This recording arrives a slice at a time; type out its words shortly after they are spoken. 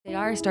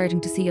are starting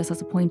to see us as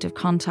a point of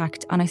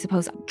contact, and I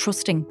suppose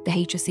trusting the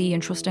HSE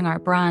and trusting our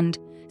brand.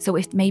 So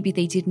if maybe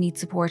they did need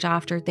support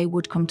after, they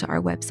would come to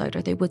our website,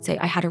 or they would say,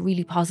 I had a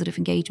really positive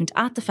engagement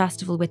at the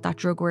festival with that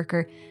drug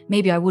worker.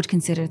 Maybe I would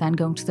consider then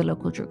going to the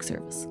local drug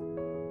service.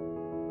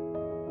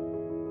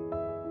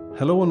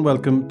 Hello and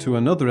welcome to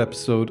another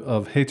episode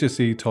of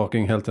HSE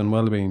Talking Health and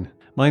Wellbeing.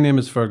 My name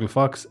is Fergal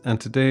Fox, and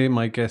today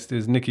my guest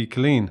is Nikki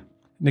Killeen.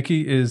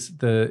 Nikki is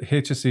the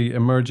HSE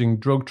Emerging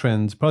Drug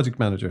Trends Project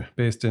Manager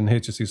based in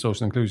HSE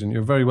Social Inclusion.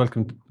 You're very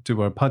welcome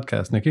to our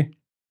podcast, Nikki.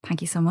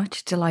 Thank you so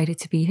much. Delighted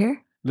to be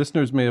here.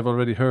 Listeners may have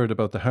already heard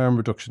about the harm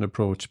reduction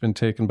approach been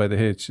taken by the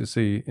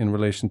HSE in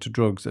relation to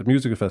drugs at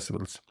music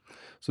festivals.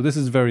 So this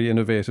is very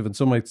innovative and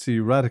some might see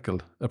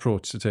radical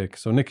approach to take.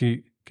 So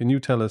Nikki, can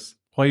you tell us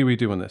why are we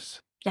doing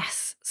this?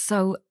 Yes.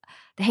 So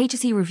the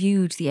HSE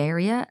reviewed the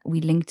area.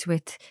 We linked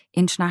with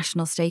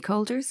international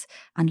stakeholders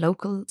and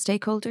local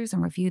stakeholders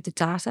and reviewed the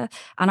data.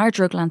 And our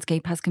drug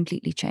landscape has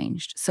completely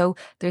changed. So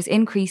there's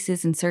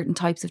increases in certain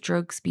types of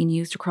drugs being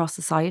used across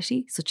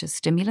society, such as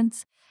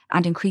stimulants,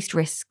 and increased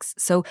risks.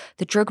 So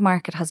the drug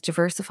market has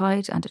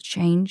diversified and it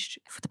changed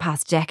for the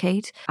past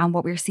decade. And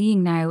what we're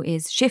seeing now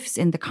is shifts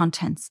in the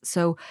contents.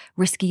 So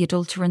risky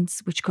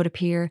adulterants, which could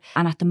appear.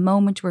 And at the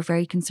moment, we're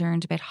very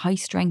concerned about high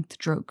strength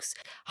drugs.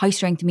 High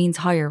strength means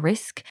higher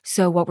risk.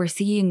 So what we're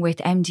seeing with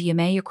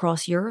MDMA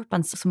across Europe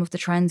and some of the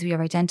trends we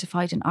have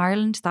identified in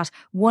Ireland, that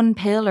one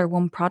pill or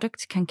one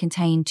product can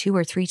contain 2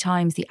 or 3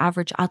 times the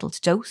average adult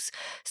dose.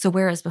 So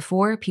whereas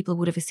before people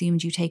would have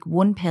assumed you take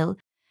one pill,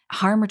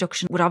 harm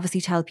reduction would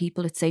obviously tell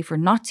people it's safer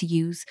not to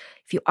use.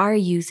 If you are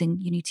using,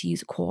 you need to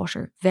use a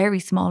quarter, very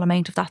small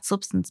amount of that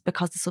substance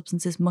because the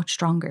substance is much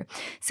stronger.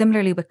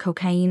 Similarly with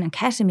cocaine and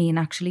ketamine,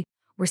 actually,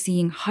 we're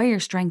seeing higher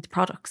strength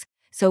products.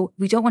 So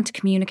we don't want to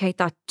communicate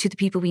that to the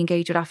people we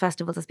engage with at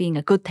festivals as being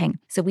a good thing.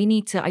 So we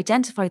need to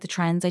identify the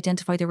trends,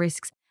 identify the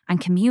risks, and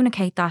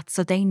communicate that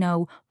so they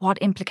know what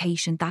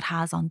implication that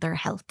has on their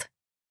health.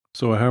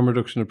 So a harm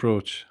reduction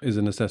approach is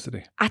a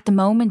necessity? At the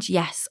moment,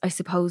 yes. I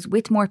suppose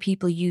with more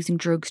people using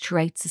drugs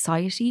throughout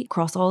society,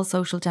 across all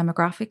social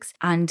demographics,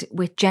 and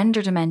with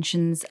gender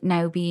dimensions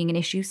now being an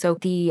issue, so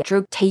the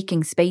drug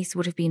taking space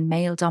would have been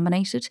male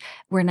dominated.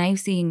 We're now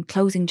seeing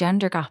closing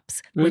gender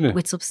gaps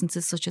with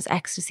substances such as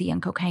ecstasy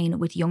and cocaine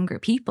with younger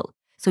people.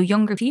 So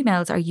younger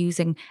females are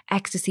using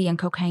ecstasy and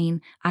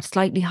cocaine at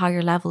slightly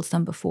higher levels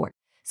than before.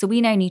 So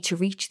we now need to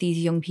reach these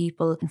young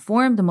people,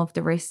 inform them of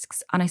the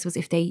risks, and I suppose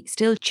if they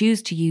still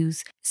choose to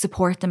use,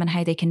 support them in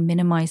how they can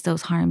minimise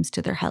those harms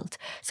to their health.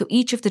 So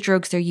each of the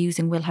drugs they're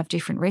using will have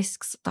different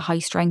risks. The high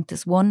strength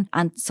is one,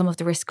 and some of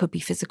the risks could be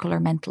physical or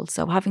mental.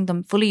 So having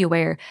them fully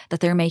aware that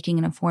they're making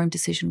an informed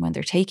decision when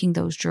they're taking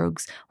those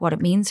drugs, what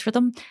it means for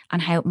them,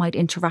 and how it might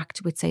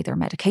interact with, say, their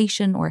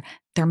medication or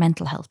their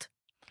mental health.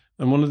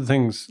 And one of the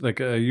things, like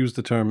I used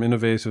the term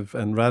innovative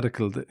and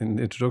radical in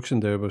the introduction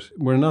there, but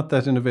we're not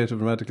that innovative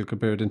and radical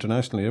compared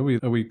internationally.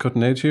 Are we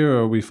cutting edge here, or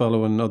are we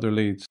following other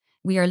leads?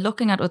 We are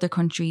looking at other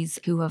countries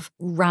who have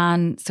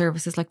ran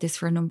services like this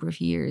for a number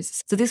of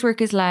years. So this work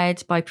is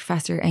led by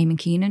Professor Eamon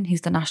Keenan,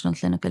 who's the National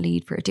Clinical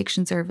Lead for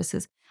Addiction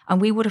Services. And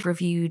we would have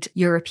reviewed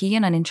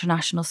European and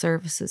international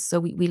services. So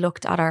we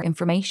looked at our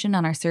information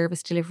and our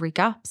service delivery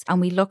gaps, and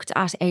we looked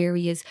at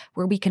areas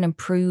where we can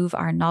improve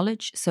our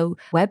knowledge. So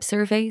web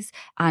surveys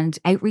and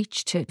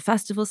outreach to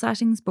festival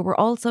settings, but we're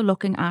also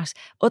looking at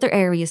other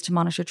areas to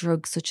monitor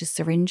drugs such as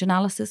syringe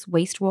analysis,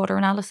 wastewater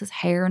analysis,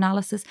 hair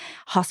analysis,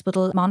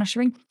 hospital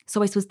monitoring.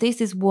 So I suppose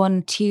this is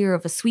one tier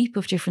of a sweep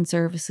of different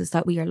services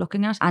that we are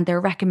looking at, and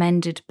they're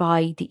recommended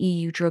by the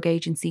EU Drug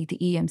Agency, the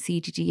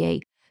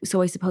EMCDDA.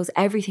 So I suppose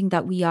everything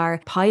that we are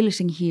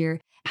piloting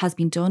here has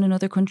been done in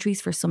other countries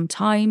for some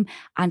time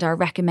and are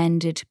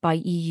recommended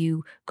by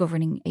EU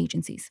governing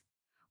agencies.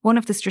 One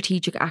of the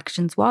strategic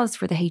actions was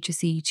for the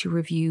HSE to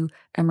review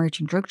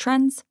emerging drug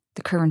trends,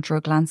 the current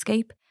drug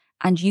landscape,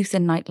 and use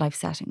in nightlife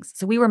settings.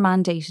 So we were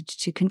mandated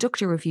to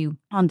conduct a review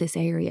on this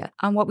area.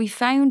 And what we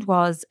found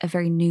was a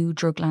very new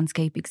drug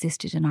landscape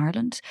existed in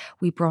Ireland.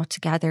 We brought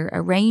together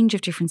a range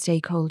of different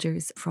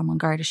stakeholders from An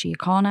Garda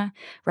Síochána,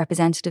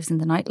 representatives in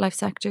the nightlife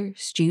sector,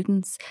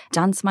 students,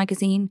 dance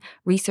magazine,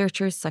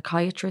 researchers,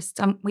 psychiatrists,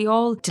 and we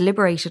all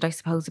deliberated, I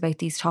suppose, about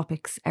these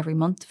topics every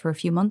month for a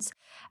few months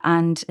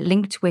and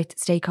linked with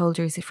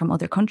stakeholders from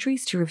other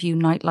countries to review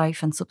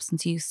nightlife and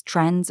substance use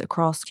trends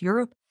across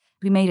Europe.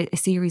 We made a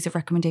series of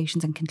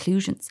recommendations and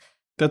conclusions.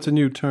 That's a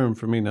new term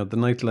for me now, the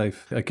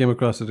nightlife. I came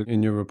across it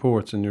in your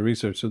reports and your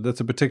research. So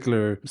that's a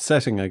particular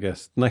setting, I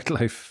guess,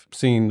 nightlife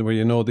scene where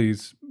you know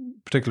these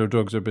particular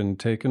drugs have been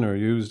taken or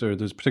used, or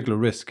there's particular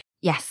risk.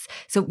 Yes.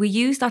 So we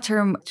use that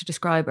term to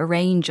describe a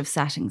range of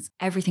settings,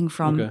 everything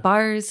from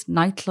bars,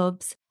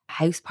 nightclubs,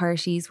 house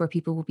parties where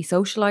people will be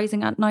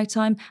socialising at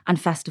nighttime, and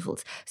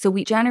festivals. So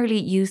we generally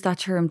use that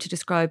term to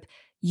describe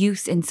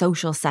use in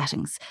social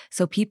settings.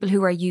 So people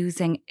who are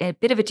using a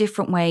bit of a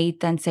different way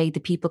than, say, the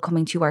people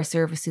coming to our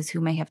services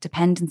who may have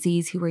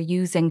dependencies, who are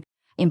using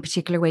in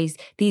particular ways.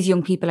 These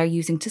young people are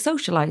using to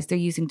socialise, they're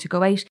using to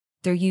go out.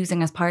 they're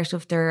using as part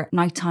of their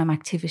nighttime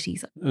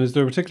activities. And is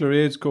there a particular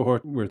age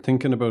cohort we're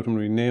thinking about when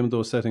we name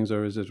those settings,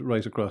 or is it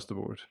right across the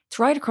board? It's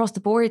right across the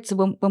board. So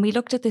when we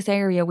looked at this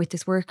area with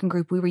this working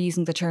group, we were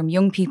using the term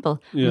young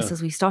people. Yeah. And so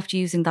we stopped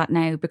using that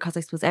now because I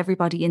suppose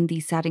everybody in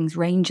these settings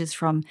ranges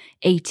from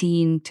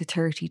 18 to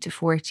 30 to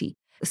 40.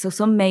 So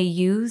some may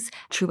use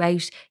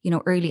throughout,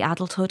 early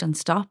adulthood and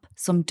stop,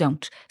 some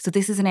don't. So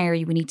this is an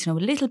area we need to know a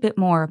little bit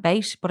more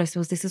about, but I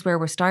suppose this is where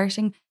we're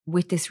starting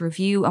with this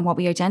review. And what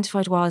we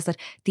identified was that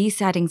these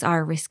settings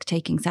are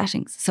risk-taking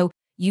settings. So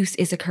use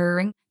is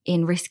occurring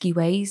in risky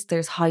ways.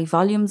 There's high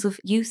volumes of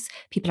use.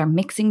 People are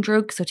mixing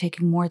drugs, so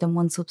taking more than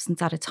one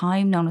substance at a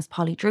time, known as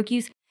polydrug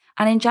use.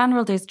 And in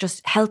general, there's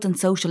just health and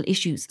social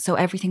issues. So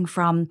everything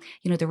from,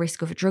 the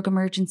risk of a drug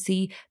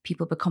emergency,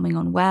 people becoming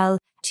unwell,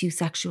 to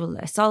sexual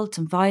assault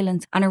and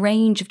violence, and a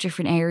range of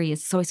different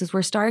areas. So I suppose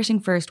we're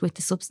starting first with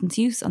the substance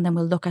use, and then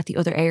we'll look at the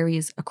other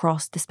areas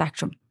across the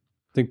spectrum.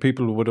 I think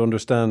people would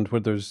understand where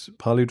there's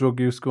polydrug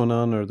use going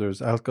on, or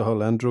there's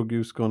alcohol and drug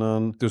use going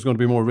on. There's going to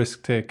be more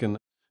risk taken.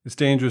 It's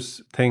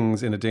dangerous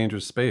things in a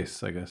dangerous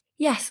space, I guess.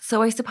 Yes.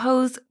 So I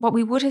suppose what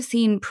we would have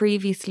seen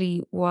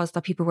previously was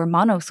that people were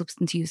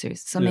mono-substance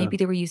users. So maybe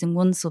they were using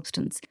one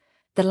substance.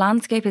 The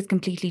landscape has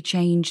completely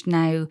changed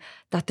now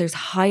that there's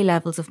high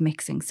levels of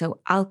mixing. So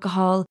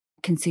alcohol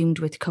consumed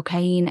with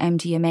cocaine,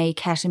 MDMA,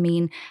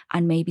 ketamine,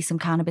 and maybe some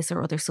cannabis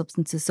or other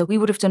substances. So we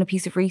would have done a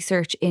piece of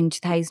research in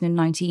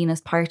 2019 as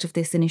part of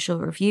this initial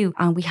review.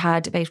 And we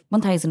had about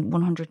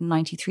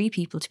 1,193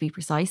 people, to be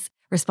precise,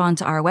 respond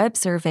to our web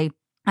survey.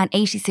 And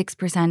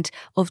 86%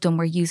 of them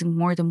were using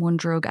more than one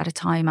drug at a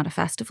time at a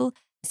festival.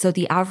 So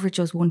the average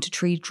was 1 to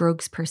 3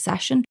 drugs per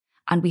session.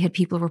 And we had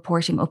people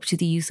reporting up to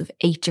the use of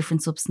 8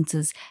 different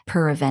substances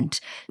per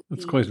event.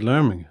 That's quite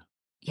alarming.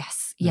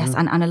 Yes.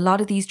 And a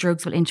lot of these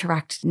drugs will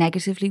interact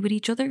negatively with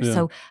each other. Yeah.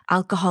 So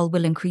alcohol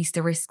will increase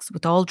the risks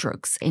with all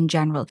drugs in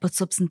general. But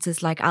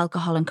substances like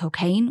alcohol and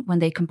cocaine, when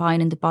they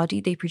combine in the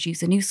body, they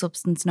produce a new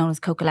substance known as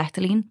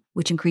cocalethyline,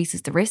 which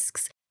increases the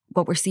risks.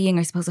 What we're seeing,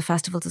 I suppose, at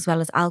festivals as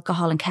well as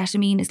alcohol and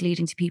ketamine is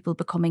leading to people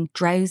becoming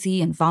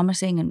drowsy and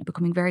vomiting and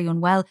becoming very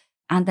unwell.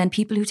 And then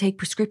people who take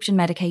prescription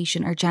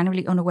medication are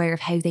generally unaware of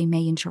how they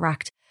may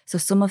interact. So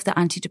some of the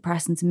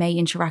antidepressants may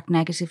interact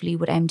negatively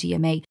with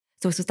MDMA.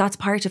 So that's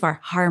part of our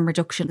harm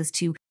reduction, is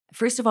to,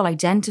 first of all,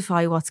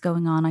 identify what's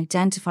going on,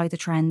 identify the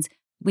trends.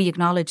 We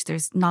acknowledge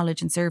there's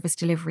knowledge and service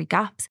delivery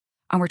gaps.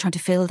 And we're trying to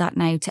fill that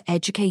now to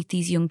educate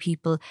these young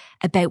people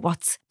about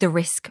what's the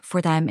risk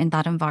for them in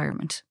that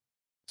environment.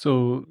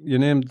 So you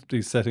named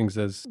these settings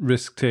as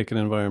risk-taking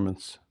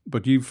environments,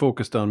 but you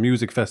focused on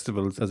music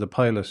festivals as a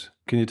pilot.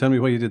 Can you tell me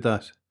why you did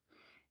that?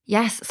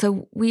 Yes,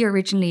 so we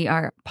originally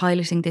are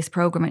piloting this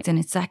programme. It's in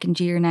its second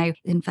year now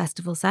in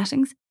festival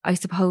settings. I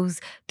suppose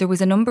there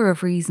was a number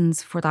of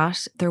reasons for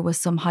that. There was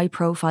some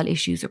high-profile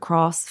issues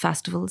across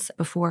festivals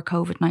before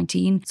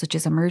COVID-19, such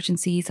as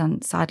emergencies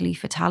and sadly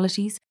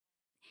fatalities.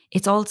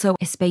 It's also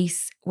a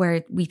space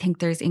where we think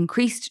there's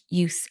increased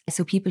use,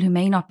 so people who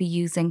may not be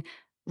using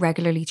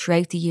regularly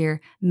throughout the year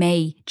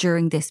may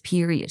during this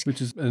period.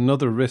 Which is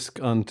another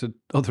risk onto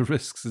other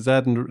risks. It's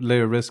adding a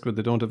layer of risk where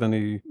they don't have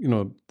any,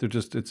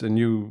 it's a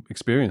new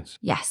experience.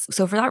 Yes.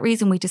 So for that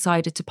reason, we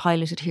decided to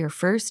pilot it here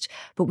first,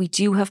 but we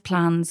do have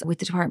plans with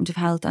the Department of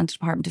Health and the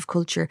Department of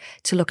Culture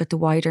to look at the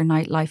wider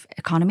nightlife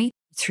economy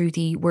through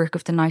the work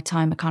of the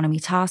Nighttime Economy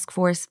Task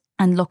Force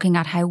and looking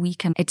at how we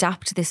can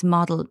adapt this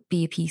model,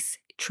 be a piece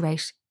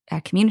throughout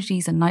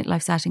communities and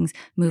nightlife settings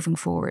moving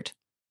forward.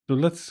 So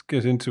let's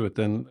get into it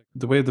then.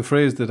 The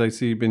phrase that I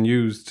see been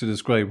used to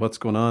describe what's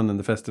going on in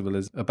the festival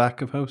is a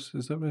back of house,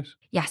 is that right?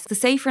 Yes, the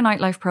Safer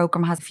Nightlife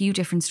programme has a few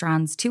different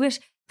strands to it,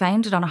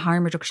 founded on a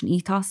harm reduction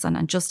ethos.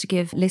 And just to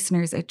give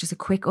listeners just a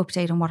quick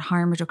update on what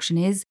harm reduction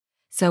is.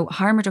 So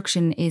harm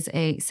reduction is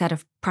a set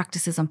of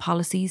practices and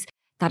policies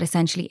that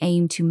essentially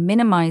aim to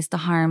minimise the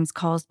harms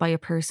caused by a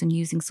person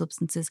using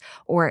substances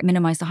or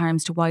minimise the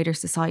harms to wider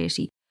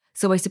society.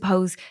 So I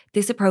suppose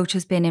this approach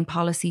has been in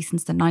policy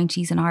since the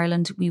 90s in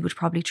Ireland. We would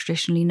probably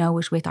traditionally know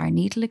it with our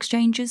needle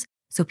exchanges.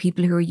 So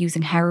people who are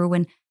using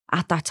heroin,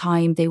 at that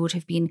time, they would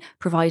have been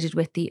provided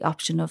with the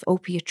option of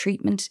opiate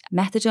treatment,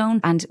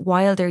 methadone, and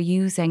while they're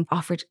using,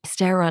 offered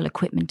sterile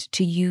equipment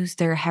to use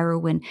their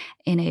heroin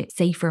in a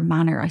safer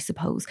manner, I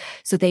suppose.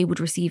 So they would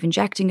receive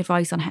injecting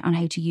advice on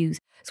how to use.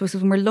 So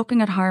when we're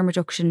looking at harm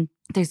reduction,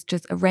 there's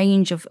just a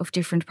range of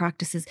different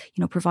practices,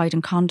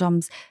 providing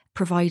condoms,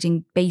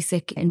 providing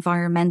basic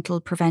environmental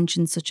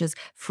prevention such as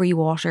free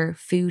water,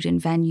 food in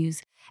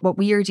venues. What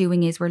we are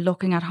doing is we're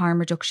looking at harm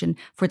reduction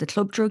for the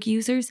club drug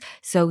users,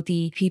 so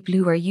the people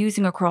who are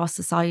using across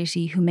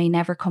society who may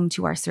never come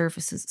to our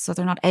services. So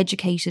they're not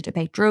educated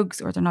about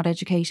drugs or they're not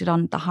educated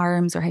on the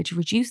harms or how to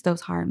reduce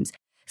those harms.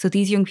 So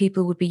these young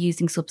people would be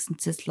using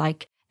substances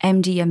like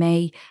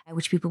MDMA,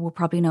 which people will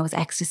probably know as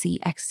ecstasy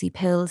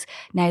pills.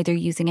 Now they're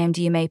using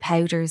MDMA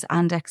powders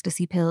and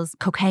ecstasy pills,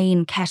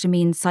 cocaine,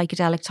 ketamine,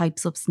 psychedelic type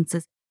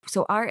substances.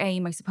 So our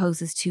aim, I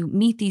suppose, is to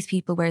meet these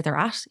people where they're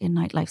at in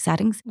nightlife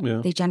settings. Yeah.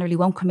 They generally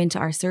won't come into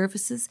our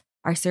services.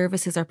 Our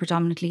services are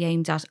predominantly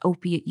aimed at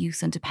opiate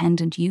use and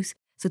dependent use.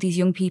 So these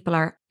young people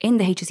are, in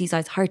the HSE's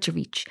eyes, hard to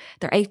reach.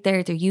 They're out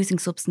there, they're using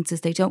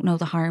substances, they don't know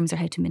the harms or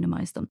how to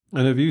minimise them.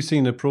 And have you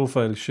seen a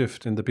profile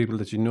shift in the people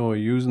that you know are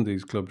using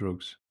these club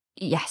drugs?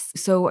 Yes.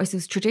 So I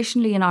suppose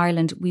traditionally in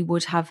Ireland, we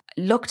would have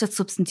looked at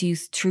substance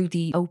use through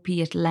the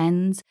opiate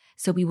lens.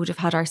 So we would have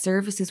had our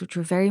services, which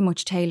were very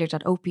much tailored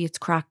at opiates,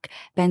 crack,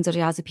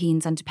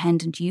 benzodiazepines and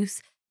dependent use.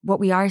 What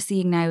we are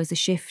seeing now is a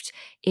shift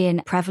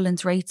in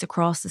prevalence rates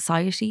across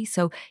society.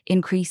 So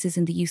increases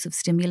in the use of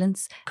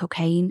stimulants,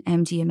 cocaine,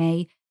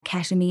 MDMA,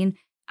 ketamine.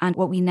 And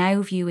what we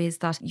now view is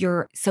that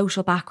your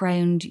social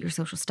background, your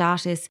social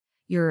status,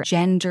 your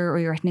gender or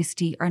your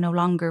ethnicity are no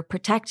longer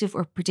protective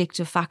or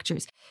predictive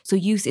factors. So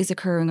use is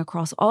occurring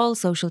across all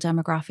social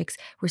demographics.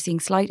 We're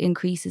seeing slight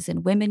increases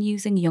in women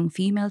using, young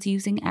females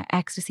using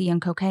ecstasy and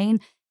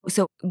cocaine.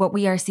 So what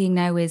we are seeing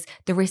now is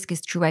the risk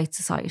is throughout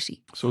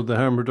society. So the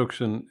harm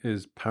reduction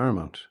is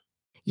paramount.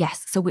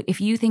 Yes. So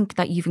if you think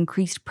that you've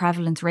increased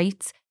prevalence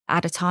rates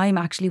at a time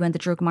actually when the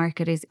drug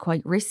market is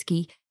quite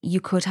risky, you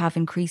could have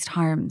increased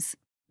harms.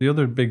 The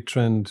other big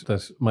trend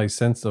that my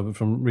sense of it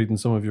from reading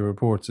some of your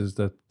reports is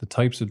that the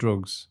types of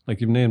drugs,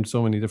 like you've named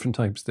so many different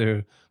types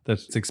there, that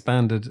it's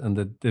expanded and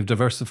that they've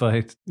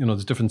diversified.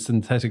 There's different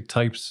synthetic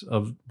types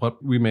of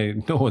what we may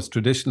know as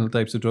traditional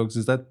types of drugs.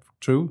 Is that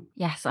true?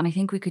 Yes, and I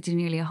think we could do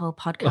nearly a whole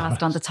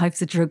podcast on the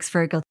types of drugs,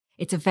 Fergal.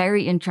 It's a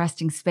very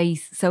interesting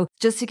space. So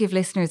just to give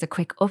listeners a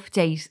quick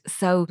update.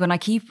 So when I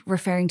keep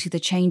referring to the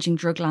changing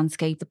drug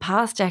landscape, the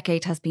past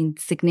decade has been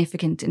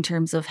significant in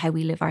terms of how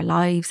we live our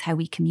lives, how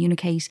we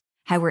communicate,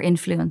 how we're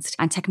influenced.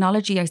 And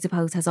technology, I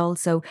suppose, has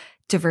also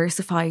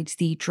diversified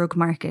the drug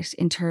market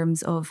in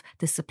terms of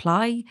the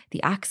supply,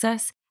 the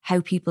access,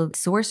 how people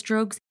source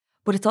drugs,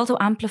 but it's also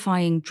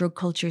amplifying drug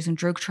cultures and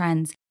drug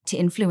trends to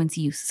influence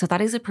use. So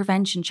that is a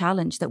prevention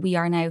challenge that we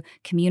are now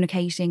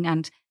communicating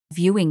and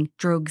viewing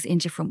drugs in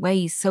different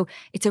ways. So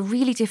it's a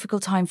really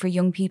difficult time for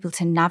young people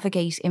to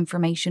navigate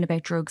information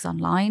about drugs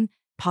online,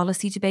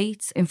 policy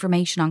debates,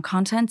 information on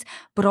content,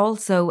 but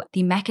also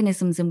the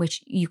mechanisms in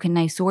which you can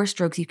now source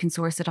drugs. You can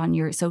source it on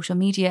your social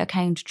media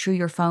account, through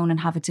your phone,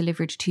 and have it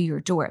delivered to your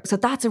door. So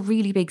that's a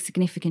really big,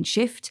 significant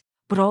shift.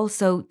 But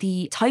also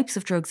the types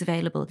of drugs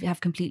available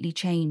have completely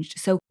changed.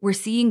 So we're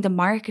seeing the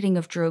marketing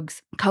of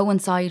drugs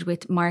coincide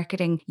with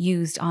marketing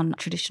used on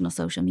traditional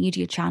social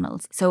media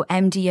channels. So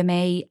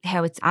MDMA,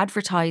 how it's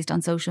advertised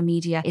on social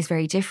media is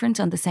very different,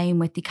 and the same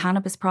with the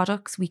cannabis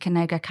products. We can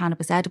now get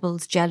cannabis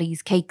edibles,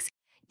 jellies, cakes.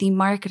 The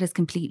market has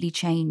completely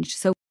changed.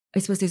 So I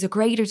suppose there's a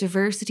greater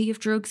diversity of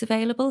drugs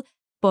available,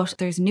 but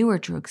there's newer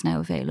drugs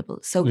now available.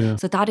 So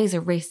that is a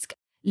risk.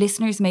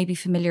 Listeners may be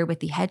familiar with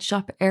the head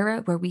shop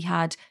era, where we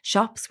had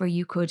shops where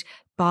you could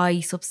buy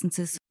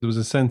substances. There was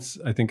a sense,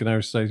 I think, in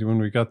our society when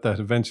we got that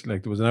eventually,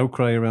 like there was an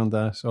outcry around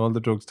that. All the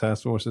drugs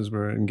task forces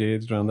were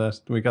engaged around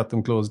that. We got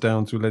them closed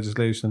down through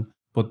legislation.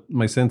 But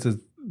my sense is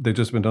they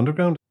just went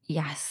underground.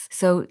 Yes.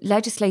 So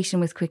legislation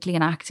was quickly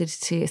enacted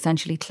to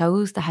essentially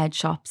close the head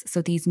shops.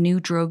 So these new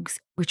drugs,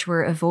 which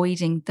were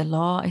avoiding the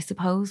law, I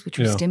suppose, which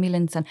were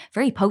stimulants and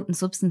very potent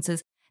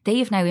substances, they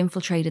have now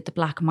infiltrated the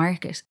black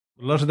market.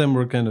 A lot of them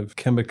were kind of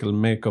chemical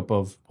makeup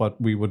of what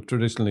we would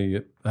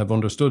traditionally have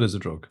understood as a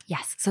drug.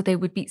 Yes. So there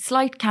would be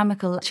slight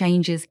chemical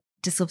changes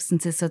to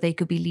substances so they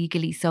could be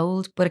legally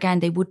sold. But again,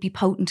 they would be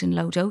potent in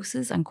low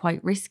doses and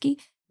quite risky.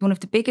 One of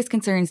the biggest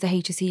concerns the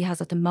HSE has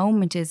at the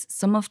moment is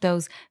some of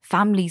those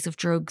families of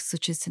drugs,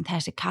 such as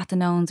synthetic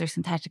cathinones or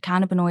synthetic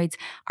cannabinoids,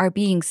 are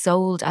being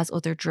sold as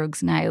other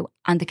drugs now,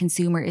 and the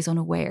consumer is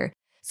unaware.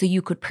 So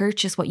you could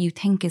purchase what you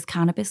think is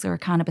cannabis or a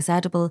cannabis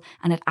edible,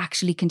 and it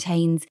actually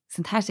contains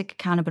synthetic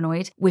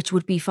cannabinoid, which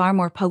would be far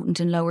more potent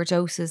in lower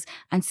doses.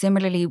 And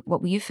similarly,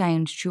 what we've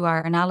found through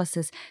our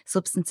analysis,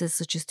 substances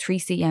such as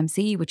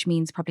 3-CMC, which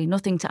means probably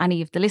nothing to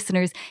any of the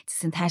listeners, it's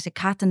synthetic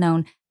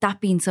cathinone,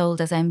 that being sold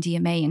as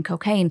MDMA and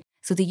cocaine.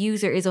 So the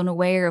user is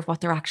unaware of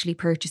what they're actually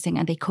purchasing,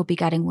 and they could be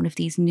getting one of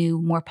these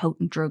new, more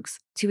potent drugs.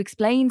 To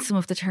explain some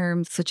of the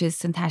terms such as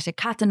synthetic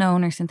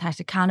cathinone or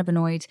synthetic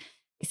cannabinoid,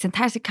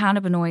 synthetic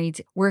cannabinoid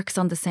works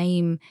on the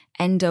same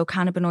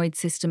endocannabinoid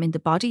system in the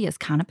body as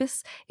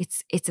cannabis.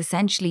 It's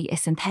essentially a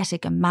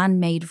synthetic, a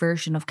man-made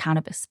version of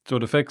cannabis. So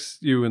it affects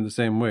you in the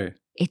same way?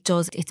 It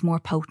does. It's more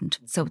potent.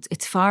 So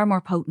it's far more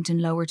potent in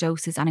lower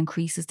doses and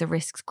increases the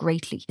risks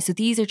greatly. So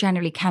these are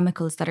generally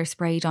chemicals that are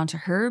sprayed onto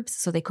herbs.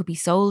 So they could be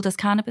sold as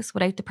cannabis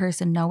without the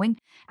person knowing.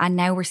 And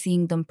now we're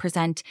seeing them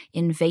present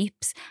in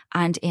vapes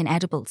and in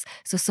edibles.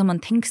 So someone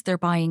thinks they're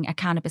buying a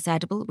cannabis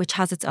edible, which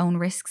has its own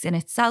risks in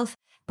itself.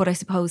 But I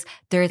suppose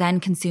they're then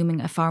consuming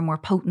a far more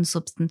potent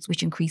substance,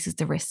 which increases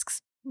the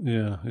risks.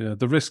 Yeah.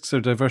 The risks are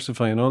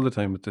diversifying all the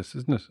time with this,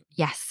 isn't it?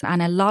 Yes.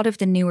 And a lot of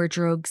the newer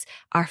drugs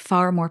are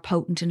far more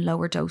potent in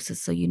lower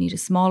doses. So you need a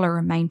smaller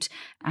amount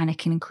and it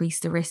can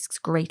increase the risks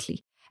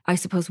greatly. I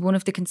suppose one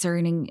of the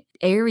concerning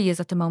areas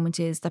at the moment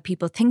is that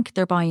people think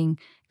they're buying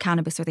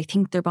cannabis or they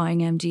think they're buying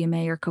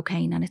MDMA or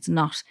cocaine, and it's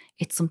not.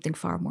 It's something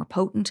far more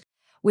potent.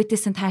 with the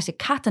synthetic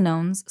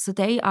cathinones. So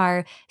they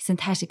are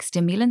synthetic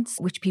stimulants,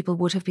 which people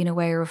would have been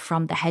aware of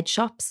from the head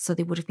shops. So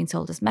they would have been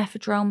sold as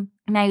mephedrone.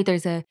 Now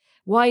there's a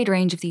wide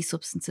range of these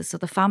substances. So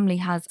the family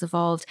has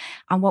evolved.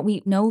 And what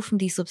we know from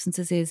these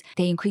substances is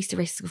they increase the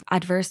risk of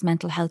adverse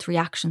mental health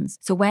reactions.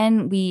 So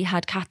when we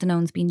had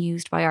cathinones being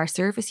used by our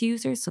service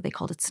users, so they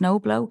called it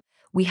snowblow,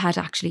 we had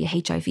actually a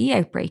HIV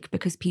outbreak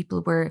because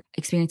people were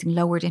experiencing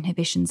lowered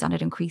inhibitions and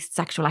it increased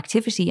sexual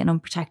activity and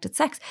unprotected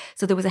sex.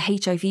 So there was a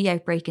HIV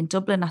outbreak in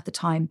Dublin at the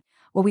time.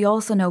 What we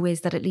also know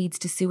is that it leads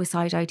to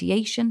suicide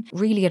ideation,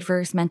 really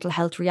adverse mental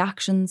health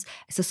reactions.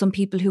 So some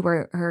people who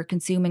are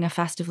consuming at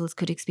festivals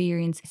could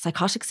experience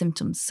psychotic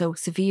symptoms. So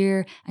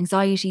severe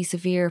anxiety,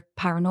 severe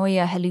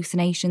paranoia,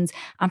 hallucinations,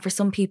 and for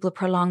some people,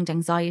 prolonged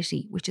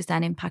anxiety, which is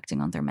then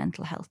impacting on their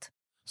mental health.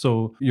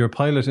 So your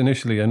pilot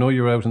initially, I know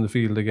you're out in the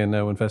field again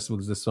now in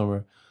festivals this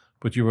summer,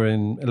 but you were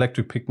in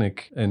Electric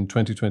Picnic in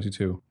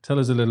 2022. Tell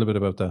us a little bit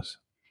about that.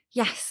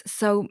 Yes.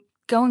 So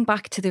going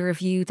back to the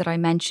review that I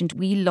mentioned,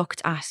 we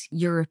looked at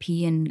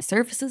European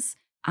services,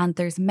 and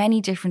there's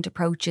many different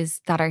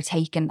approaches that are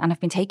taken and have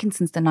been taken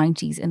since the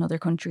 90s in other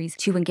countries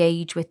to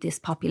engage with this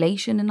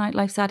population in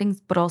nightlife settings,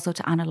 but also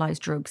to analyse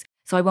drugs.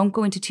 So I won't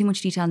go into too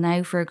much detail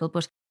now, Fergal,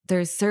 but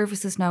there's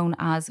services known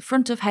as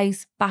front of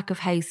house, back of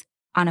house,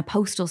 and a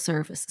postal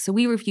service. So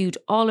we reviewed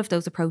all of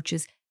those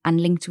approaches and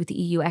linked with the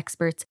EU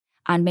experts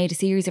and made a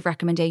series of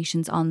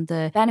recommendations on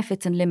the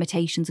benefits and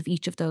limitations of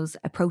each of those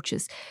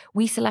approaches.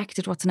 We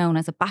selected what's known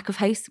as a back of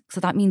house.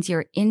 So that means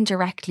you're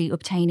indirectly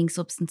obtaining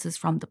substances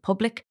from the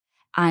public.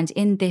 And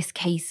in this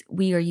case,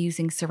 we are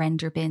using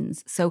surrender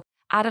bins. So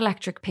at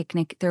Electric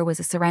Picnic, there was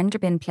a surrender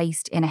bin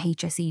placed in a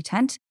HSE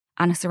tent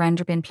and a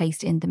surrender bin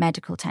placed in the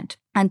medical tent.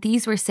 And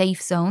these were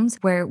safe zones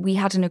where we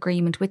had an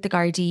agreement with the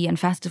Gardaí and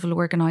festival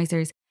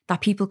organisers that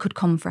people could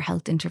come for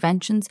health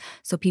interventions.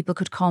 So people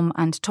could come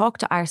and talk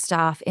to our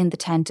staff in the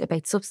tent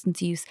about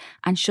substance use,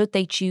 and should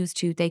they choose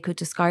to, they could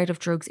discard of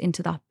drugs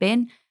into that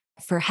bin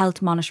for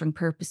health monitoring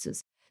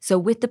purposes. So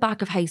with the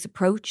back of house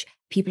approach,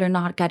 people are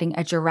not getting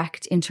a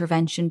direct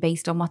intervention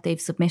based on what they've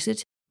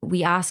submitted.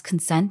 We ask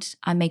consent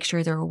and make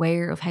sure they're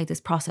aware of how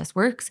this process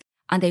works,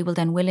 and they will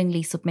then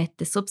willingly submit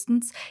the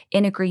substance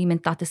in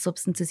agreement that the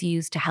substance is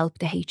used to help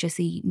the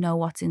HSE know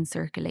what's in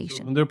circulation.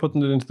 So when they're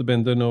putting it into the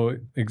bin, they know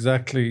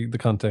exactly the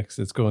context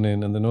it's going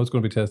in and they know it's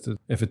going to be tested.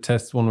 If it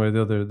tests one way or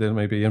the other, there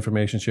may be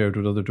information shared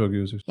with other drug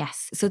users.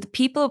 Yes. So the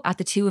people at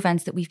the two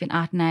events that we've been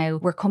at now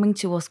were coming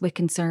to us with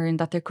concern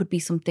that there could be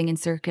something in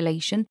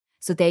circulation.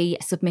 So they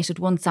submitted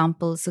one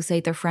sample. So say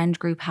their friend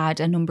group had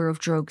a number of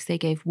drugs, they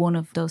gave one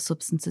of those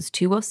substances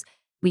to us.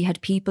 We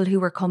had people who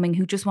were coming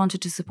who just wanted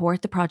to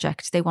support the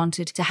project. They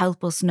wanted to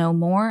help us know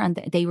more,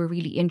 and they were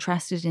really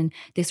interested in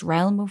this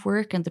realm of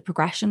work and the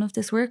progression of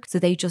this work. So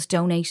they just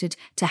donated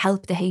to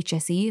help the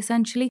HSE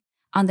essentially.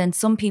 And then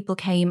some people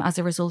came as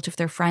a result of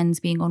their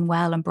friends being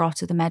unwell and brought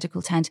to the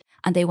medical tent,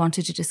 and they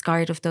wanted to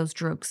discard of those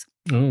drugs.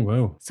 Oh,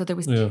 wow. So there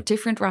was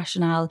different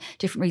rationale,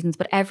 different reasons,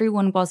 but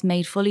everyone was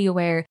made fully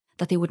aware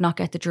that they would not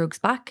get the drugs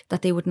back,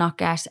 that they would not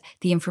get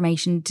the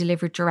information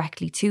delivered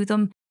directly to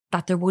them,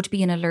 that there would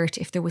be an alert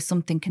if there was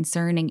something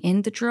concerning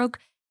in the drug.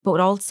 But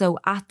also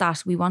at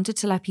that, we wanted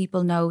to let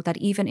people know that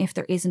even if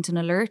there isn't an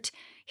alert,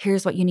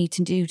 here's what you need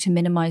to do to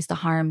minimise the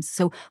harms.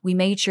 So we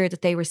made sure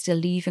that they were still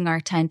leaving our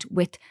tent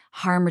with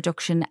harm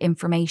reduction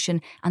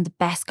information and the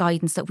best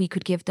guidance that we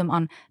could give them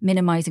on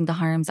minimising the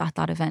harms at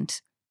that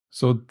event.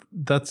 So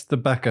that's the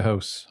back of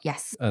house.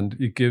 Yes. And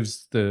it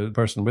gives the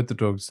person with the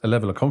drugs a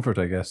level of comfort,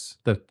 I guess,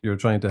 that you're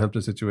trying to help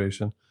the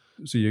situation.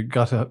 So you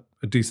got a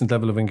decent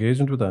level of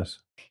engagement with that?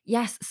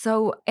 Yes.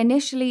 So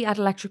initially at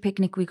Electric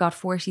Picnic, we got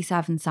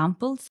 47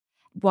 samples.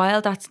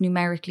 While that's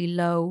numerically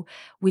low,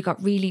 we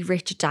got really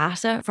rich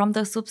data from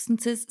those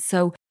substances.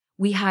 So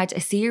we had a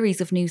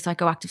series of new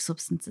psychoactive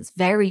substances,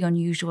 very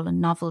unusual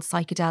and novel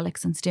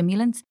psychedelics and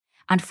stimulants.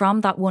 And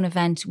from that one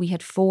event, we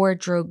had 4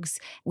 drugs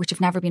which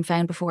have never been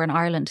found before in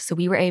Ireland. So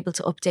we were able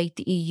to update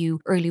the EU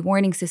early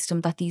warning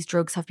system that these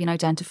drugs have been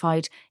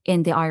identified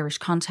in the Irish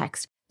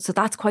context. So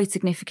that's quite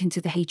significant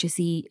to the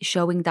HSE,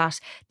 showing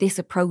that this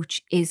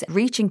approach is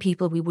reaching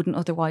people we wouldn't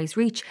otherwise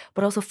reach,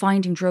 but also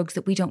finding drugs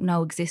that we don't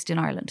know exist in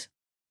Ireland.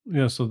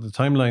 Yeah, so the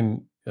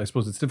timeline, I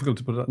suppose it's difficult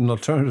to put an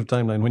alternative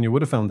timeline when you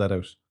would have found that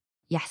out.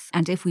 Yes,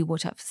 and if we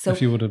would have. So,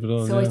 if you would have at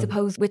all, I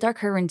suppose with our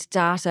current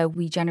data,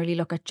 we generally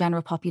look at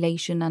general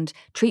population and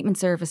treatment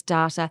service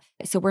data.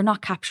 So we're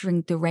not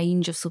capturing the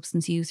range of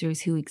substance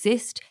users who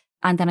exist.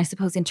 And then I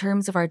suppose in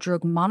terms of our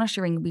drug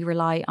monitoring, we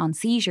rely on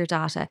seizure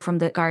data from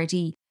the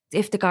Gardaí.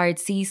 If the guard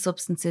sees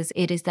substances,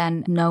 it is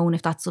then known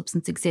if that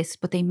substance exists,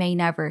 but they may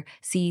never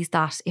seize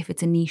that if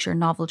it's a niche or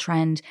novel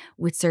trend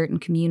with certain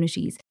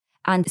communities.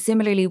 And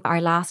similarly,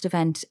 our last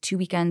event 2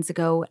 weekends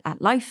ago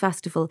at Life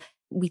Festival,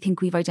 we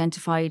think we've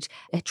identified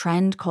a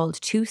trend called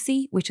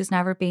 2C, which has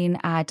never been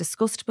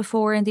discussed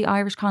before in the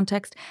Irish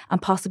context,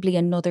 and possibly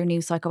another new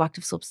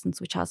psychoactive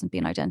substance which hasn't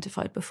been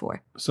identified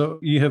before. So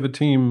you have a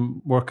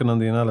team working on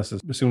the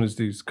analysis as soon as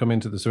these come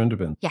into the surrender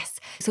bin? Yes.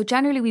 So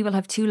generally we will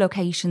have 2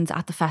 locations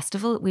at the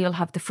festival. We will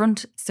have the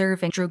front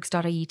serving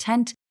drugs.ie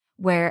tent,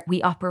 where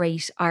we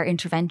operate our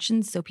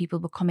interventions. So people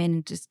will come in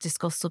and just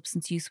discuss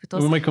substance use with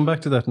us. We might come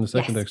back to that in a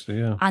second, Yes. actually,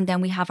 yeah. And then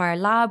we have our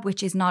lab,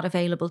 which is not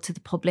available to the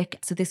public.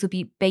 So this will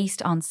be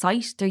based on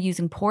site. They're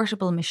using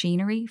portable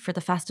machinery for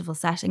the festival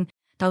setting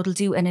that will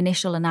do an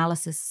initial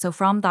analysis. So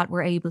from that,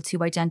 we're able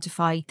to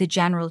identify the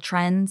general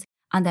trends.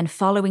 And then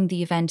following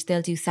the event,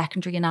 they'll do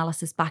secondary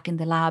analysis back in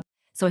the lab.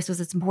 So I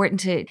suppose it's important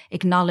to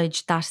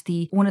acknowledge that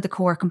one of the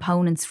core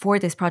components for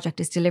this project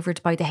is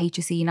delivered by the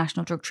HSE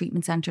National Drug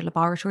Treatment Centre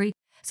Laboratory.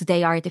 So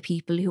they are the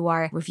people who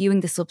are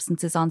reviewing the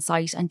substances on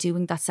site and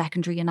doing that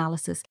secondary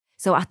analysis.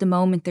 So at the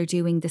moment, they're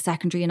doing the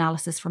secondary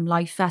analysis from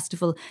Life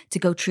Festival to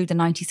go through the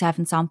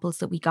 97 samples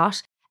that we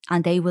got.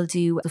 And they will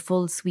do the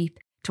full sweep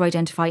to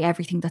identify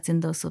everything that's in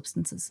those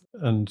substances.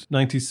 And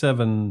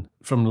 97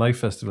 from Life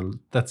Festival,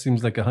 that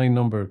seems like a high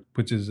number,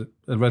 which is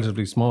a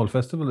relatively small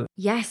festival.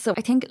 Yes, so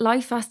I think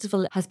Life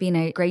Festival has been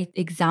a great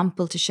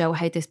example to show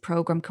how this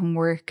programme can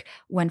work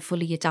when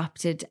fully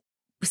adapted.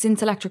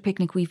 Since Electric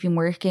Picnic, we've been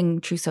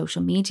working through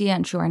social media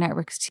and through our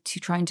networks to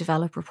try and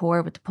develop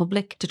rapport with the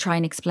public, to try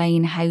and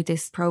explain how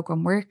this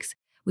programme works.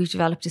 We've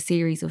developed a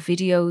series of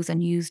videos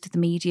and used the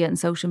media and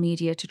social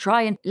media to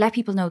try and let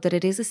people know that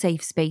it is a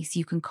safe space.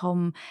 You can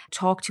come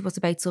talk to us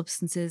about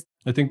substances.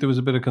 I think there was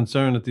a bit of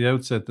concern at the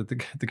outset that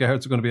the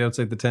guards are going to be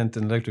outside the tent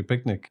in Electric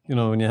Picnic. You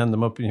know, when you hand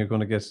them up and you're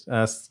going to get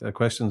asked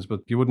questions,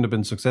 but you wouldn't have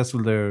been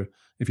successful there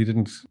if you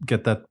didn't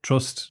get that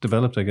trust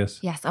developed, I guess.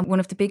 Yes, and one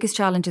of the biggest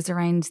challenges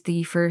around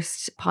the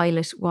first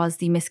pilot was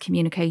the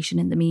miscommunication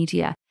in the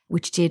media,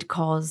 which did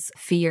cause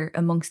fear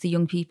amongst the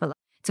young people.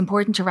 It's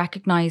important to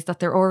recognise that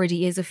there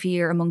already is a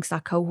fear amongst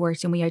that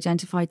cohort, and we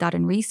identified that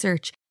in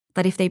research,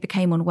 that if they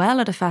became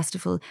unwell at a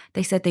festival,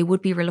 they said they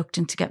would be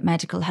reluctant to get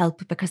medical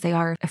help because they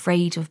are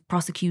afraid of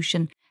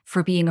prosecution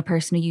for being a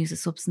person who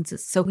uses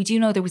substances. So we do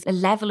know there was a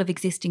level of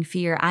existing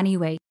fear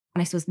anyway,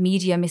 and I suppose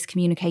media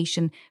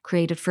miscommunication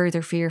created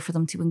further fear for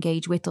them to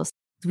engage with us.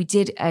 We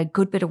did a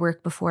good bit of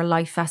work before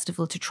Life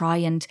Festival to try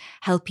and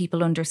help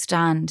people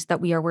understand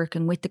that we are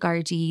working with the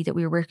Gardaí, that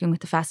we are working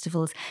with the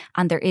festivals,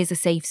 and there is a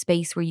safe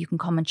space where you can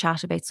come and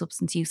chat about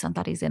substance use, and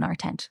that is in our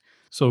tent.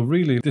 So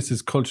really, this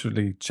is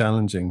culturally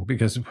challenging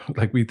because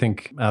like we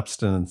think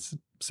abstinence,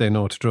 say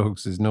no to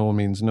drugs is no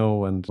means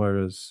no, and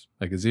whereas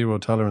like a zero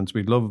tolerance,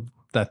 we'd love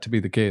that to be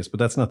the case, but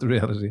that's not the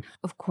reality.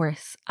 Of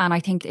course. And I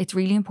think it's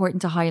really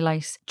important to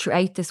highlight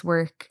throughout this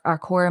work, our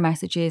core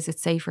message is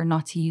it's safer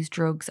not to use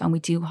drugs, and we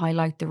do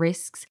highlight the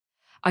risks.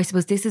 I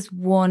suppose this is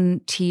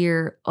one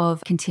tier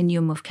of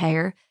continuum of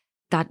care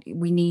that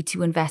we need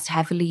to invest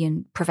heavily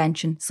in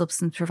prevention,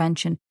 substance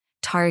prevention,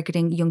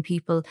 targeting young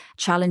people,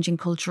 challenging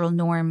cultural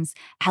norms,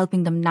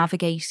 helping them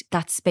navigate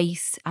that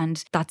space.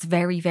 And that's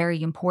very,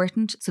 very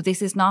important. So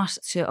this is not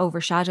to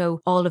overshadow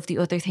all of the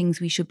other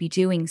things we should be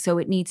doing. So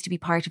it needs to be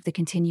part of the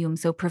continuum.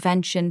 So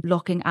prevention,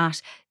 looking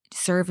at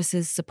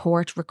services,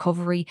 support,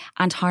 recovery,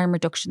 and harm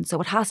reduction.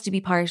 So it has to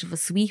be part of a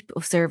sweep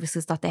of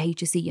services that the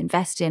HSE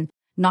invest in,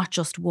 not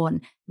just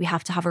one. We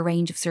have to have a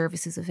range of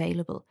services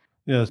available.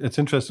 Yeah, it's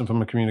interesting from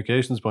a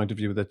communications point of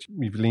view that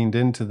you've leaned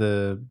into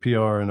the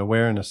PR and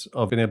awareness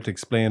of being able to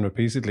explain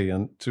repeatedly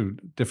and to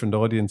different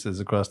audiences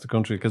across the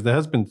country, because there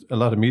has been a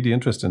lot of media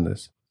interest in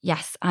this.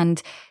 Yes,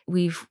 and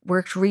we've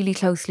worked really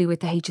closely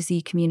with the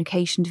HSE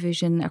Communication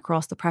Division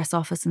across the press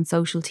office and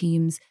social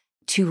teams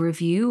to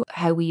review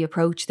how we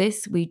approach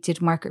this. We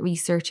did market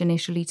research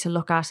initially to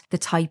look at the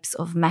types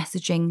of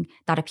messaging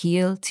that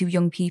appeal to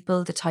young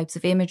people, the types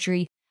of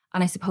imagery.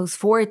 And I suppose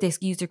for this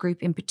user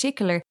group in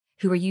particular,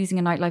 who are using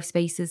a nightlife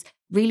spaces,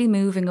 really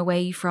moving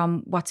away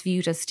from what's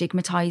viewed as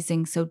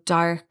stigmatizing. So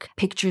dark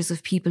pictures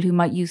of people who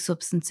might use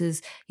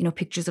substances, you know,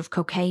 pictures of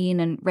cocaine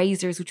and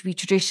razors, which would be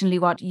traditionally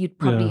what you'd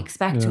probably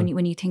expect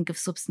when you think of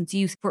substance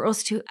use. For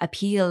us to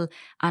appeal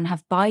and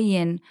have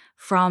buy-in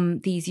from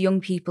these young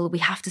people, we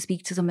have to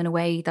speak to them in a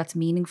way that's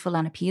meaningful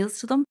and appeals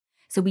to them.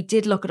 So we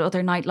did look at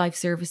other nightlife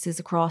services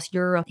across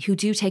Europe who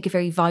do take a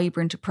very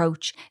vibrant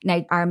approach.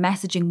 Now, our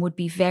messaging would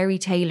be very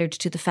tailored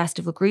to the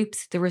festival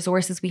groups. The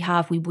resources we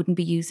have, we wouldn't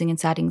be using in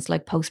settings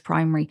like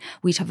post-primary.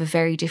 We'd have a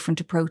very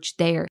different approach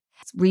there.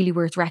 It's really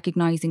worth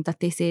recognising that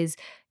this is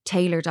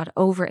tailored at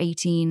over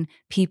 18,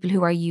 people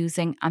who are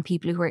using and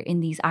people who are in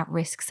these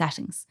at-risk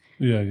settings.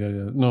 Yeah.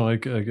 No, I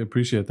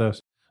appreciate that.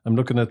 I'm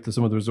looking at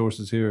some of the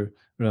resources here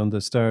around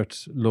the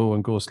start low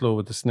and go slow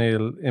with the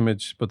snail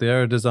image, but they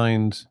are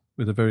designed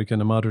with a very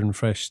kind of modern,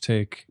 fresh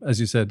take. As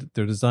you said,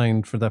 they're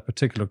designed for that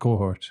particular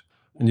cohort.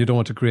 And you don't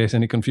want to create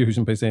any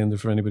confusion by saying they're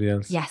for anybody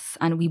else. Yes,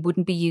 and we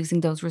wouldn't be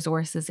using those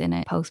resources in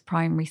a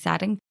post-primary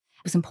setting.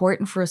 It was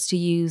important for us to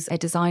use a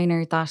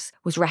designer that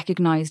was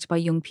recognised by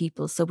young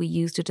people. So we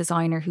used a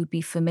designer who'd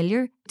be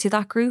familiar to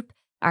that group.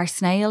 Our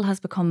snail has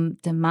become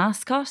the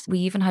mascot. We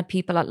even had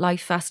people at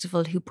Life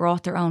Festival who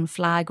brought their own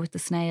flag with the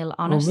snail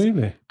on it. Oh,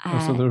 really?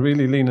 So they're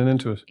really leaning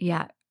into it.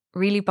 Yeah,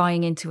 really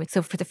buying into it.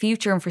 So for the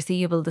future and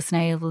foreseeable, the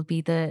snail will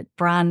be the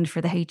brand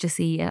for the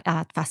HSE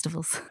at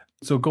festivals.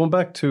 So going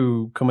back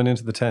to coming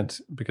into the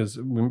tent, because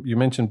you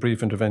mentioned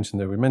brief intervention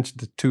there. We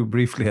mentioned it too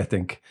briefly, I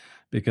think,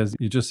 because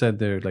you just said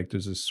there, like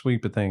there's a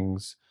sweep of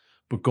things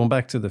But going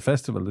back to the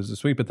festival, there's a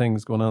sweep of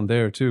things going on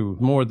there too,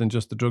 more than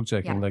just the drug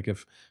checking. Yeah. Like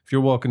if you're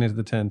walking into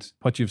the tent,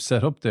 what you've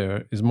set up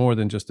there is more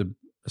than just a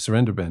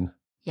surrender bin.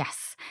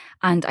 Yes.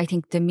 And I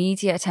think the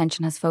media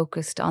attention has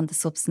focused on the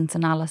substance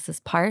analysis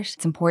part.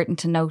 It's important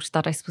to note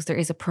that I suppose there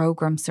is a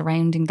programme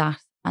surrounding that,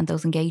 and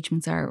those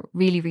engagements are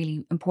really,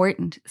 really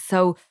important.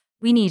 So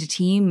we need a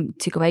team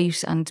to go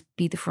out and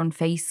be the front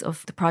face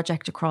of the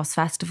project across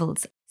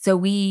festivals. So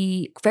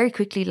we very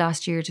quickly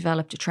last year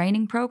developed a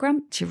training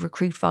program to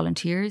recruit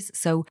volunteers.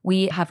 So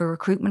we have a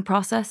recruitment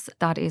process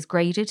that is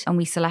graded, and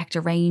we select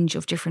a range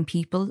of different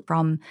people,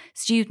 from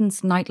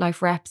students,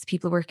 nightlife reps,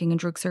 people working in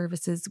drug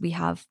services. We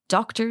have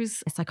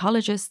doctors,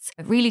 psychologists,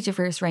 a really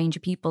diverse range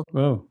of people.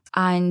 Wow.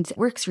 And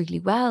works really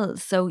well.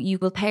 So you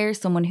will pair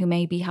someone who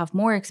maybe have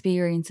more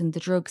experience in the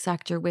drug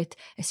sector with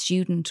a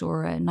student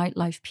or a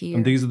nightlife peer.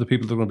 And these are the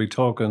people that are going to be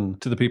talking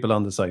to the people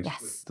on the site.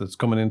 Yes. That's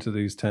coming into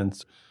these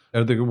tents.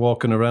 Are they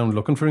walking around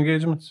looking for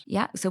engagements?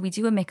 Yeah, so we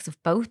do a mix of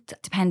both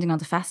depending on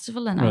the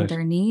festival and Right. on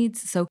their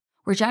needs. So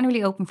we're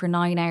generally open for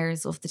 9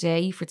 hours of the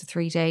day for the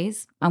 3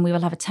 days, and we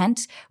will have a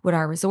tent with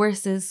our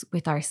resources,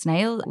 with our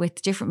snail,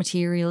 with different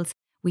materials.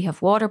 We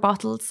have water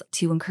bottles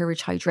to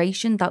encourage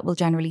hydration. That will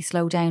generally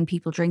slow down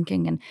people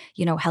drinking and,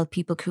 help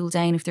people cool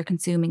down if they're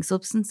consuming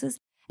substances.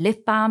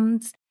 Lip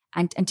balms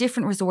and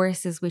different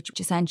resources which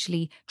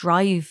essentially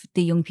drive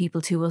the young people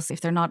to us if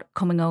they're not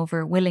coming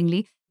over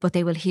willingly. But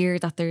they will hear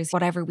that there's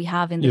whatever we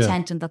have in the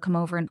tent, and they'll come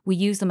over, and we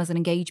use them as an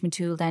engagement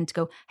tool then to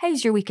go,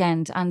 how's your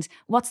weekend? And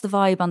what's the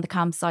vibe on the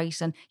campsite?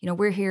 And,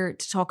 we're here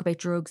to talk about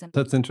drugs. And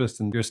That's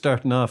interesting. You're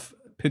starting off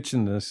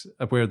pitching this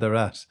at where they're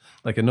at,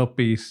 like an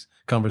upbeat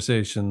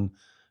conversation.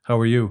 How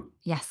are you?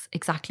 Yes,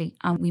 exactly.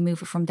 And we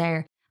move it from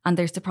there. And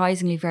they're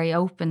surprisingly very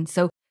open.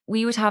 So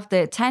we would have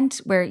the tent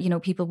where,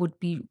 people would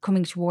be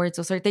coming towards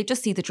us, or they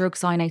just see the drug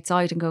sign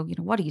outside and go,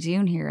 what are you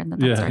doing here? And then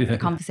that's the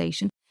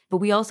conversation. But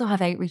we also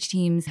have outreach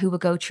teams who will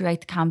go throughout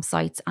the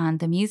campsites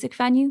and the music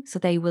venue. So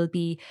they will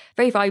be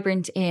very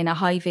vibrant in a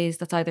high vis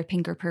that's either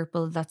pink or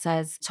purple that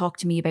says, talk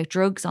to me about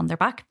drugs on their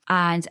back.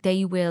 And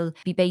they will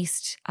be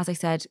based, as I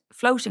said,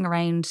 floating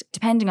around,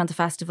 depending on the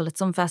festival. At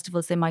some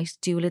festivals, they might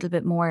do a little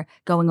bit more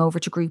going over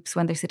to groups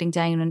when they're sitting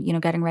down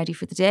and, getting ready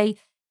for the day.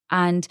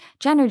 And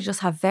generally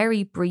just have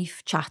very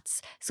brief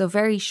chats. So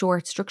very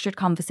short, structured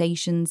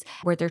conversations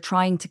where they're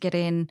trying to get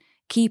in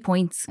key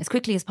points as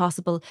quickly as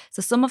possible.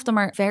 So some of them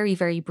are very,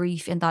 very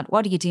brief in that,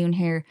 what are you doing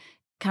here?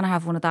 Can I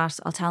have one of that?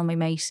 I'll tell my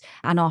mate,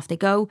 and off they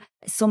go.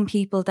 Some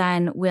people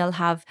then will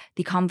have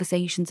the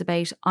conversations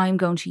about, I'm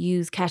going to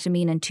use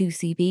ketamine and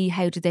 2CB.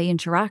 How do they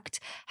interact?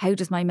 How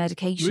does my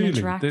medication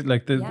interact?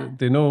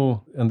 They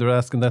know, and they're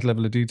asking that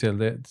level of detail.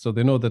 So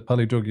they know that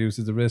polydrug use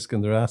is a risk,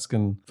 and they're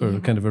asking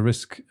for kind of a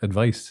risk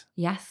advice.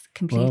 Yes,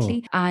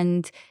 completely. Wow.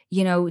 And,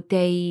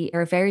 they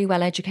are very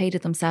well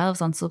educated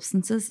themselves on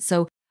substances.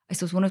 So I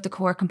suppose one of the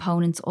core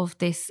components of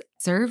this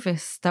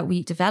service that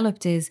we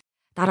developed is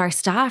that our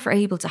staff are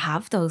able to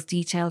have those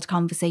detailed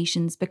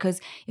conversations,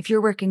 because if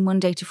you're working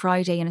Monday to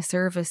Friday in a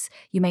service,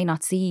 you may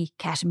not see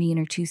ketamine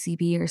or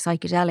 2CB or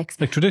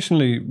psychedelics. Like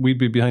traditionally, we'd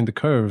be behind the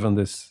curve on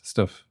this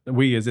stuff.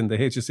 We, as in the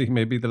HSE,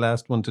 may be the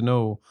last one to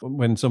know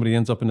when somebody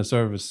ends up in a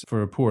service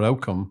for a poor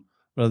outcome,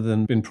 rather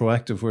than being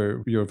proactive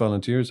where your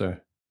volunteers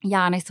are.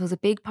 Yeah, and I suppose a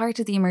big part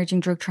of the Emerging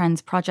Drug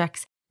Trends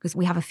projects, because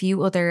we have a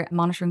few other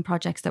monitoring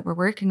projects that we're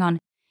working on,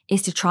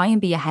 is to try and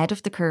be ahead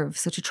of the curve.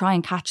 So to try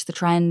and catch the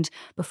trend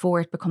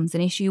before it becomes an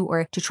issue,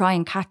 or to try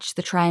and catch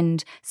the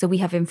trend so we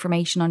have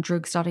information on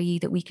drugs.ie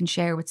that we can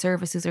share with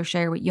services or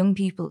share with young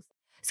people.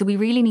 So we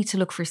really need to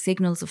look for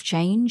signals of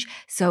change.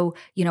 So,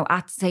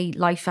 at, say,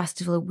 Life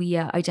Festival, we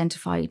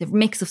identify the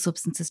mix of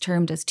substances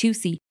termed as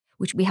 2C,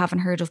 which we haven't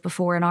heard of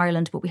before in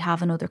Ireland, but we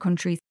have in other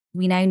countries.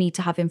 We now need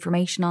to have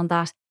information on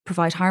that,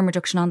 provide harm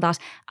reduction on that,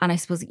 and I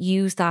suppose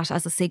use that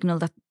as a signal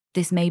that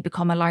this may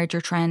become a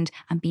larger trend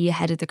and be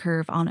ahead of the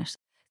curve on it.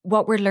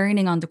 What we're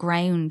learning on the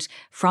ground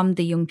from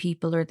the young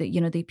people, or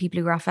the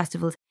people who are at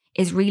festivals,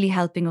 is really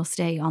helping us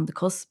stay on the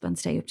cusp and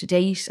stay up to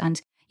date.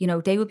 And,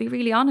 they will be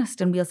really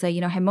honest, and we'll say,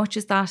 how much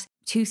is that?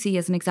 2C,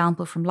 as an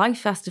example, from Life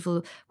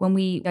Festival, when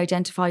we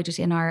identified it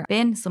in our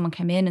bin, someone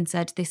came in and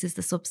said, this is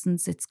the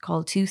substance, it's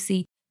called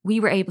 2C. We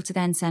were able to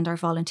then send our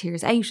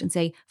volunteers out and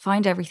say,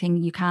 find everything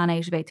you can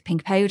out about the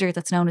pink powder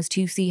that's known as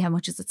 2C. How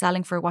much is it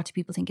selling for? What do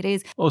people think it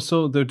is? Oh,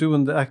 so they're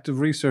doing the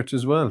active research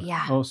as well.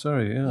 Yeah. Oh,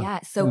 sorry. Yeah. Yeah.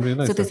 So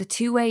there's a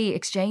two-way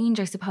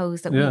exchange, I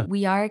suppose, that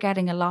we are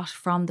getting a lot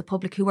from the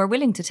public who are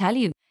willing to tell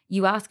you.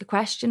 You ask a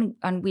question,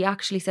 and we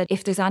actually said,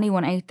 if there's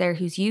anyone out there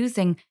who's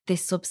using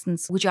this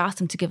substance, would you ask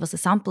them to give us a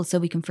sample so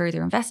we can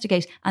further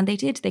investigate? And they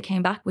did. They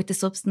came back with the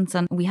substance,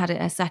 and we had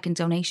a second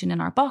donation in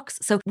our box.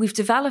 So we've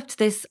developed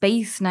this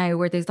space now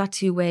where there's that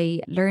two-way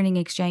learning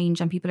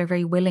exchange, and people are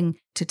very willing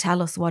to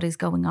tell us what is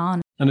going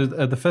on. And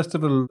are the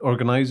festival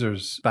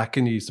organisers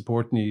backing you,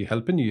 supporting you,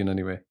 helping you in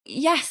any way?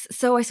 Yes.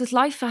 So I suppose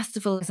Life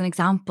Festival, as an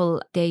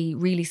example, they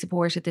really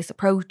supported this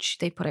approach.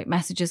 They put out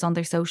messages on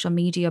their social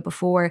media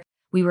before.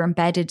 We were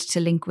embedded to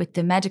link with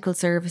the medical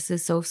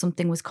services. So if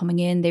something was coming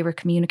in, they were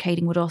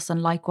communicating with us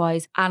and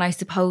likewise. And I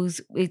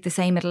suppose it's the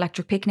same at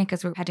Electric Picnic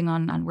as we're heading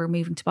on and we're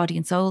moving to Body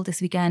and Soul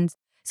this weekend.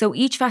 So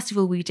each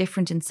festival will be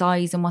different in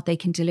size and what they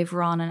can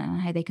deliver on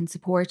and how they can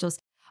support us.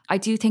 I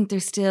do think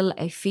there's still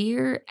a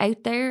fear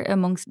out there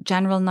amongst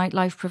general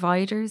nightlife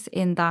providers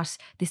in that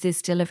this is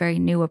still a very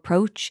new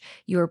approach.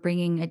 You're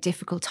bringing a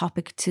difficult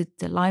topic to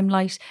the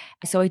limelight.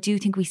 So I do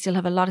think we still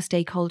have a lot of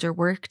stakeholder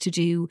work to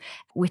do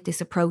with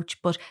this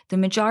approach, but the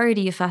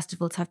majority of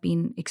festivals have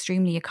been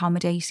extremely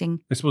accommodating.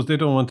 I suppose they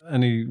don't want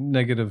any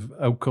negative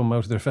outcome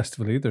out of their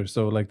festival either.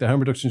 So like the harm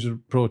reduction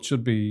approach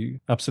should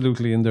be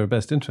absolutely in their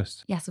best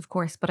interest. Yes, of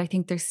course. But I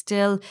think there's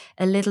still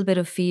a little bit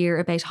of fear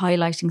about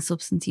highlighting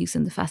substance use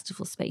in the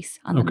festival space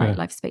and the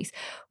nightlife space,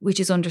 which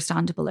is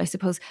understandable. I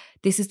suppose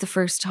this is the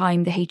first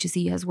time the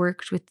HSE has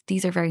worked with,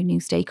 these are very new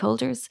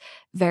stakeholders,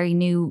 very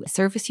new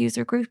service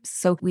user groups.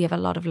 So we have a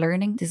lot of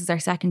learning. This is our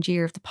second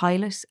year of the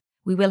pilot.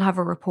 We will have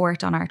a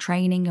report on our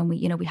training and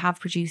we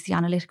have produced the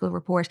analytical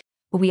report,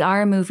 but we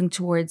are moving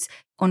towards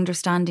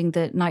understanding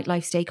the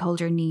nightlife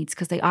stakeholder needs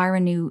because they are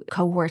a new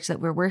cohort that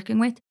we're working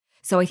with.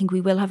 So I think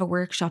we will have a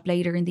workshop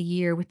later in the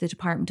year with the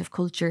Department of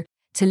Culture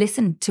to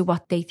listen to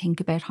what they think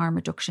about harm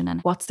reduction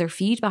and what's their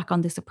feedback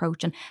on this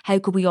approach and how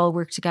could we all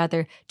work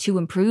together to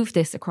improve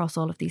this across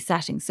all of these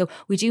settings. So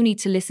we do need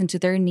to listen to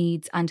their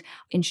needs and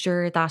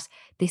ensure that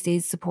this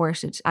is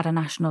supported at a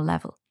national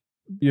level.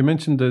 You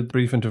mentioned the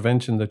brief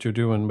intervention that you're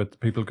doing with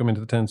people coming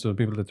to the tent, so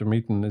people that they're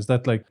meeting. Is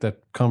that like that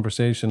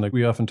conversation? Like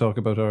we often talk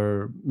about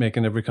our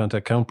making every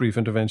contact count brief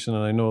intervention,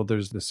 and I know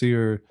there's the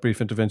SEER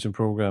brief intervention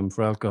program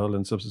for alcohol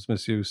and substance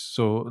misuse.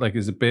 So like,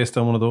 is it based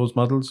on one of those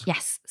models?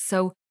 Yes.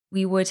 So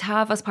we would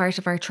have as part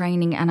of our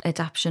training an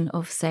adaptation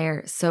of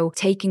SEER. So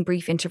taking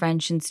brief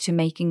interventions to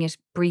making it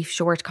brief,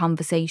 short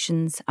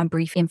conversations and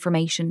brief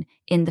information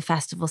in the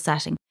festival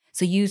setting.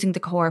 So using the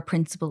core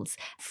principles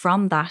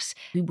from that,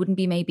 we wouldn't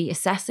be maybe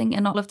assessing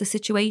in all of the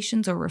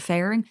situations or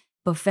referring,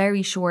 but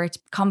very short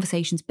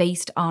conversations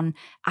based on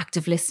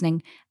active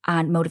listening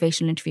and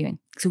motivational interviewing.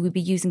 So we'd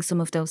be using some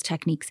of those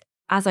techniques.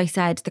 As I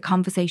said, the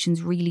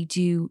conversations really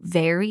do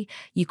vary.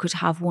 You could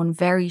have one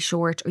very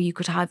short, or you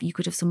could have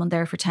someone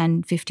there for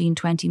 10, 15,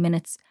 20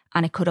 minutes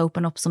and it could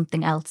open up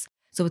something else.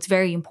 So it's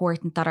very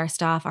important that our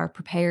staff are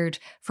prepared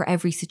for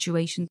every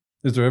situation.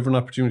 Is there ever an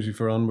opportunity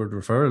for onward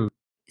referral?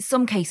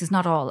 Some cases,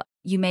 not all.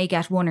 You may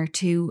get one or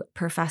two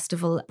per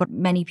festival, but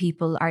many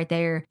people are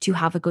there to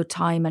have a good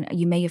time and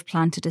you may have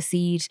planted a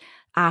seed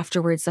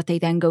afterwards that they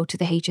then go to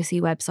the HSE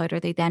website or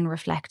they then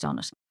reflect on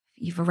it.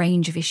 You've a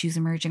range of issues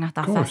emerging at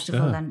that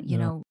festival and, you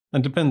know.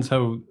 And depends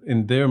how,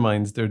 in their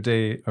minds, their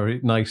day or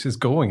night is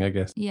going, I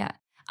guess. Yeah.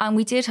 And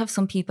we did have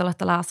some people at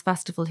the last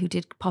festival who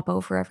did pop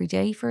over every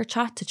day for a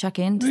chat to check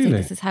in, to say,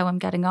 this is how I'm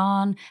getting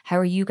on. How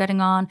are you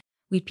getting on?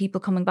 We had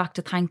people coming back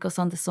to thank us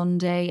on the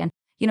Sunday. And,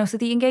 you know, so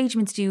the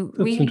engagements do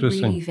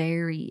really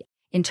vary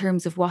in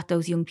terms of what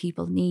those young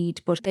people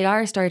need. But they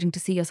are starting to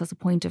see us as a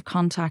point of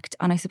contact.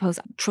 And I suppose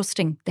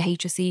trusting the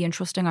HSE and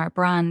trusting our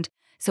brand.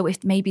 So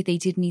if maybe they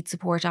did need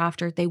support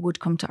after, they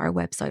would come to our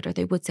website or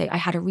they would say, I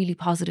had a really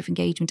positive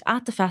engagement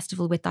at the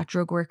festival with that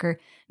drug worker.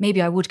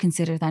 Maybe I would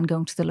consider then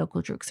going to the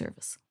local drug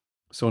service.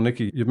 So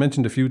Nikki, you've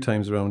mentioned a few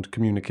times around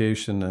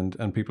communication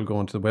and people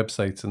going to the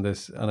websites and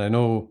this, and I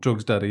know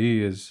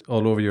drugs.ie is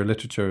all over your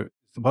literature.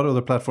 What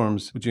other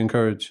platforms would you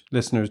encourage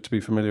listeners to be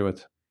familiar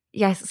with?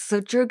 Yes, so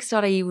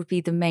drugs.ie would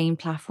be the main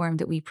platform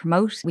that we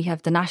promote. We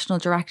have the National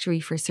Directory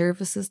for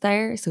Services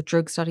there, so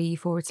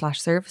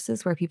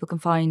drugs.ie/services, where people can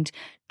find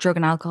drug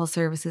and alcohol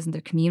services in their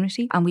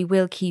community. And we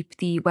will keep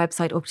the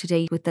website up to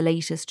date with the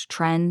latest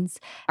trends.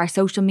 Our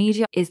social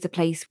media is the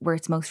place where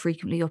it's most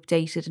frequently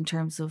updated in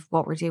terms of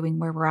what we're doing,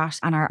 where we're at,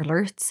 and our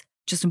alerts.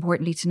 Just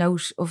importantly to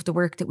note of the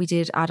work that we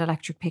did at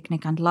Electric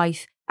Picnic and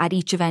Life, at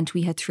each event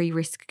we had 3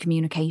 risk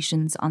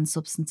communications on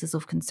substances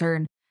of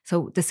concern.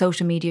 So the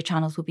social media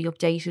channels will be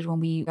updated when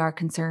we are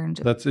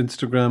concerned. That's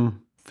Instagram,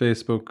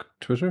 Facebook,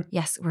 Twitter?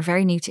 Yes, we're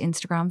very new to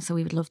Instagram, so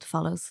we would love to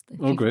follow us. If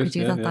you great. could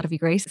do that'd be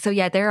great. So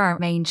yeah, there are our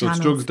main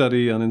channels. So it's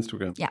drugs.ie on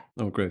Instagram? Yeah.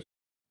 Oh, great.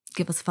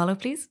 Give us a follow,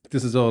 please.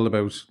 This is all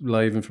about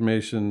live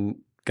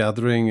information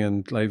gathering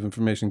and live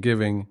information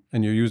giving,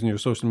 and you're using your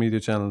social media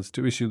channels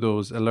to issue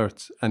those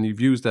alerts, and you've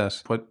used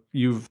that, what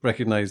you've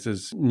recognised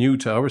as new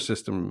to our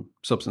system,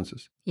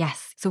 substances.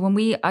 Yes. So when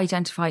we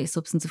identify a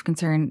substance of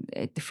concern,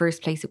 the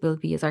first place it will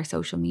be is our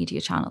social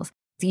media channels.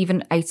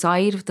 Even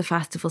outside of the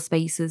festival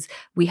spaces,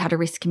 we had a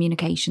risk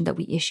communication that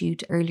we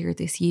issued earlier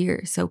this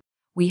year. So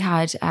we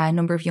had a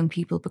number of young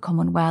people become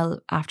unwell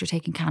after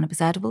taking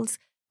cannabis edibles.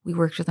 We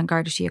worked with An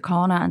Garda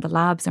Síochána and the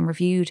labs and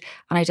reviewed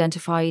and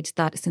identified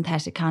that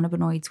synthetic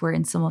cannabinoids were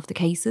in some of the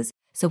cases.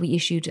 So we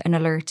issued an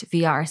alert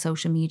via our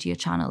social media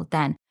channel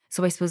then.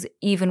 So I suppose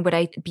even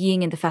without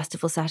being in the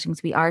festival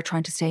settings, we are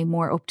trying to stay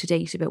more up to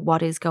date about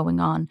what is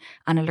going on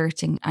and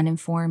alerting and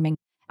informing.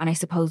 And I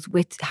suppose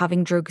with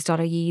having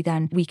drugs.ie,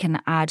 then we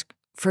can add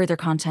further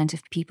content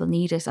if people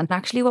need it. And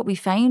actually what we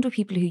found with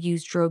people who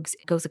use drugs,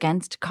 it goes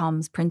against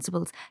comms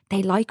principles.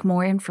 They like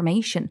more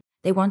information.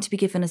 They want to be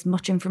given as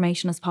much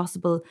information as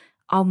possible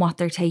on what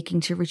they're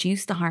taking to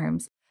reduce the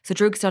harms. So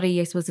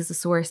drugs.ie, I suppose, is a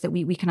source that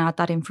we can add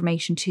that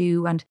information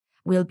to, and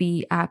will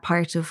be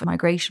part of a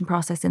migration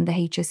process in the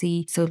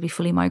HSE. So it'll be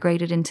fully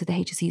migrated into the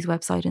HSE's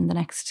website in the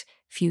next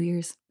few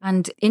years.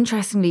 And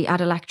interestingly,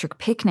 at Electric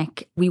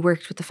Picnic, we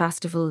worked with the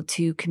festival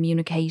to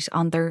communicate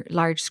on their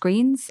large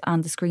screens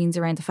and the screens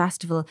around the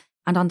festival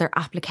and on their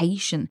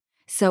application.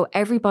 So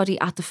everybody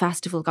at the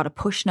festival got a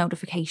push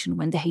notification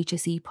when the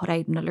HSE put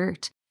out an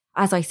alert.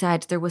 As I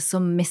said, there was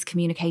some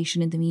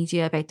miscommunication in the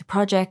media about the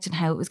project and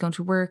how it was going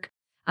to work.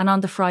 And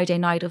on the Friday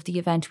night of the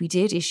event, we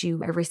did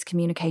issue a risk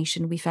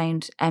communication. We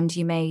found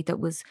MDMA that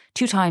was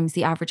 2 times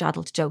the average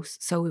adult dose.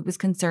 So it was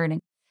concerning.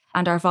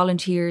 And our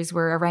volunteers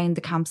were around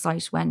the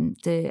campsite when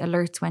the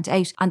alerts went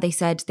out, and they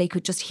said they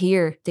could just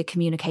hear the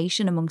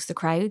communication amongst the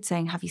crowd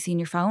saying, have you seen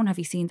your phone? Have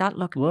you seen that?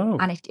 Look. Wow.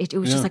 And it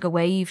was just like a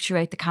wave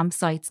throughout the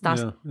campsites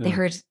that they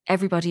heard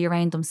everybody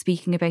around them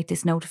speaking about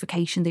this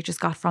notification they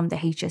just got from the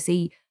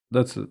HSE.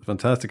 That's a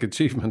fantastic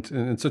achievement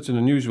in such an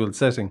unusual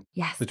setting.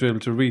 Yes. That you're able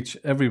to reach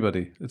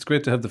everybody. It's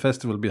great to have the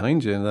festival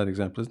behind you in that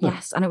example, isn't it?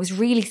 Yes, and it was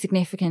really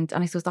significant.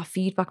 And I suppose that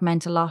feedback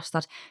meant a lot,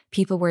 that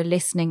people were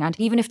listening. And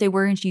even if they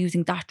weren't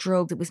using that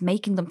drug, it was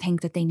making them think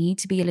that they need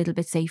to be a little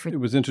bit safer. It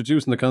was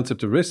introducing the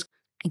concept of risk.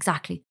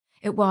 Exactly.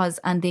 It was.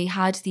 And they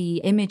had the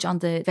image on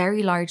the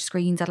very large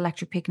screens at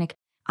Electric Picnic.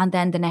 And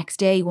then the next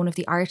day, one of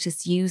the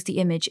artists used the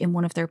image in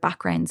one of their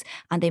backgrounds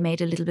and they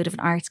made a little bit of an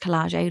art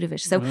collage out of it.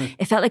 So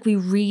it felt like we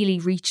really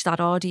reached that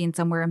audience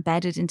and were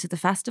embedded into the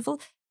festival.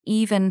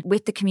 Even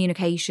with the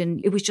communication,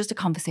 it was just a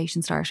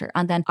conversation starter.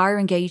 And then our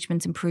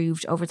engagements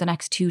improved over the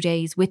next 2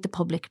 days with the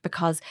public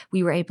because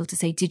we were able to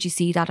say, did you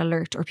see that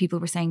alert? Or people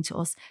were saying to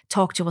us,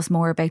 talk to us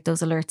more about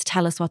those alerts.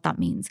 Tell us what that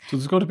means. So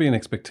there's got to be an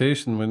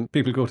expectation when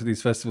people go to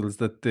these festivals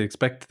that they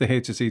expect the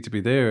HSE to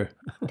be there.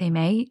 They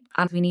may.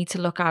 And we need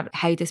to look at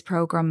how this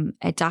programme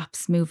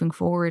adapts moving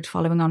forward,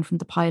 following on from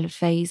the pilot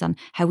phase, and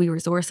how we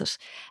resource it.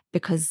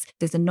 Because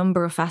there's a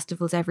number of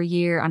festivals every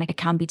year and it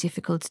can be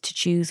difficult to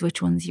choose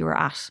which ones you're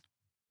at.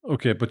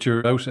 Okay, but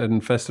you're out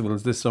in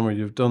festivals this summer.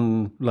 You've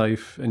done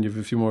Life and you've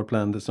a few more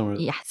planned this summer.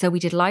 Yeah, so we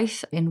did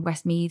Life in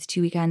Westmeath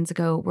 2 weekends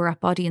ago. We're at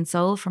Body and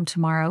Soul from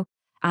tomorrow.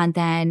 And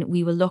then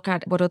we will look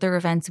at what other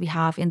events we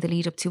have in the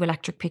lead up to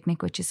Electric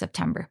Picnic, which is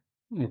September.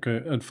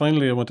 Okay, and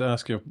finally I want to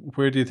ask you,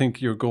 where do you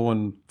think you're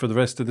going for the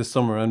rest of this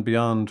summer and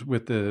beyond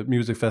with the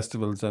music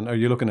festivals? And are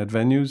you looking at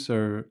venues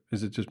or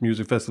is it just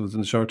music festivals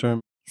in the short term?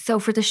 So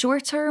for the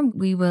short term,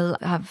 we will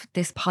have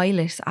this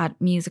pilot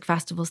at music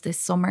festivals this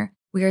summer.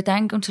 We are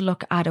then going to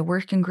look at a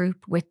working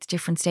group with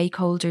different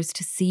stakeholders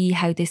to see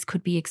how this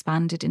could be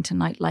expanded into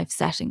nightlife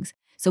settings.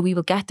 So we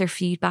will get their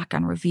feedback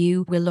and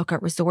review. We'll look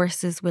at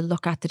resources. We'll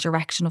look at the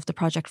direction of the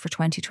project for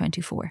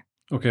 2024.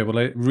 Okay, well,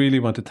 I really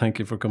want to thank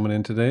you for coming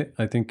in today.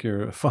 I think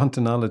you're a font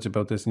of knowledge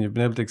about this and you've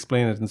been able to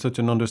explain it in such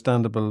an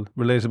understandable,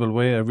 relatable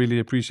way. I really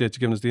appreciate you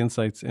giving us the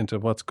insights into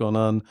what's going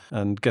on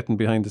and getting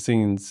behind the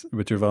scenes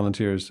with your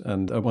volunteers.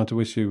 And I want to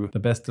wish you the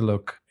best of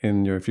luck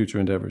in your future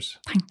endeavours.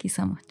 Thank you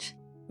so much.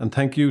 And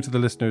thank you to the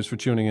listeners for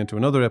tuning in to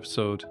another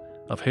episode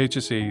of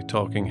HSE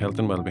Talking Health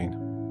and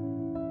Wellbeing.